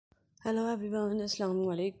Hello everyone, Assalamu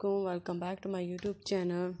alaikum. Welcome back to my YouTube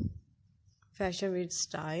channel Fashion with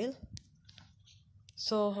Style.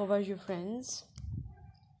 So how are you friends?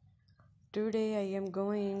 Today I am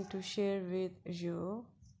going to share with you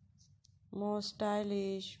more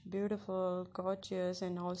stylish, beautiful, gorgeous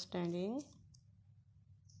and outstanding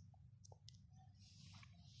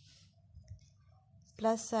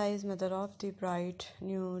plus size mother of the bride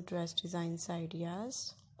new dress designs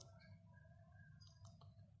ideas.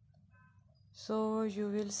 So you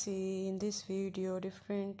will see in this video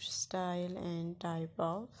different style and type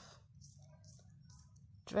of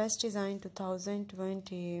dress design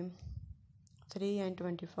 2023 and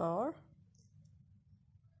 24.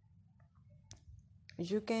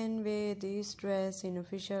 You can wear this dress in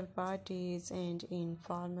official parties and in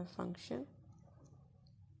formal function.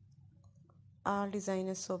 All design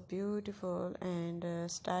is so beautiful and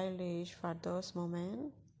stylish for those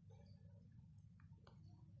women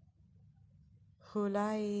who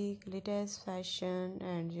like latest fashion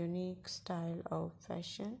and unique style of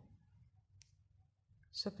fashion.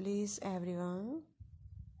 So please everyone,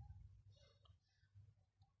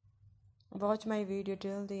 watch my video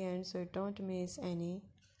till the end so don't miss any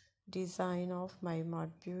design of my more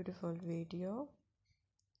beautiful video,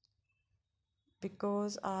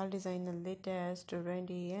 because all design are latest,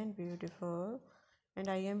 trendy and beautiful, and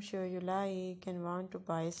I am sure you like and want to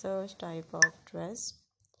buy such type of dress.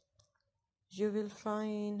 You will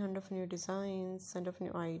find hundred of new designs, hundred of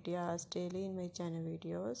new ideas daily in my channel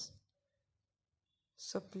videos.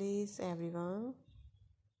 So please everyone,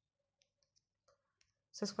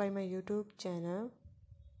 subscribe my YouTube channel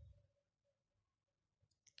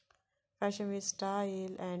Fashion with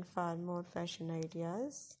Style and for more fashion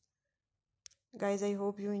ideas. Guys, I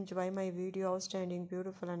hope you enjoy my video outstanding,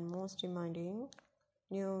 beautiful and most demanding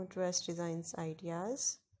new dress designs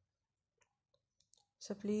ideas.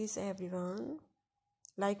 So please everyone,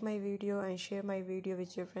 like my video and share my video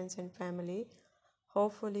with your friends and family.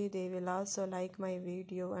 Hopefully they will also like my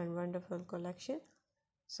video and wonderful collection.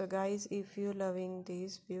 So guys, if you loving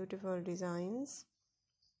these beautiful designs,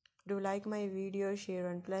 do like my video, share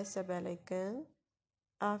and press the bell icon.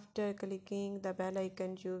 After clicking the bell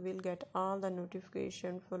icon, you will get all the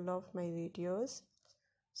notification full of my videos,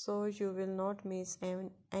 so you will not miss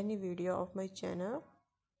any video of my channel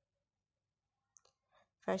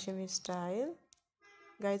Fashion with Style.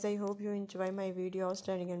 Guys, I hope you enjoy my video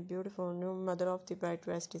outstanding and beautiful new mother of the bride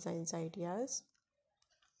dress designs ideas.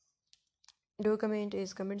 Do comment in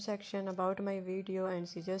comment section about my video and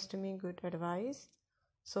suggest me good advice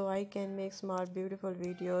so I can make small beautiful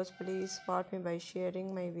videos. Please support me by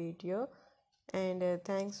sharing my video, and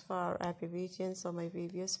thanks for happy visions of my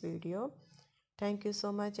previous video. Thank you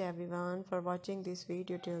so much everyone for watching this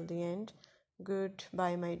video till the end.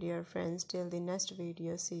 Goodbye my dear friends, till the next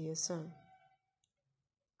video. See you soon.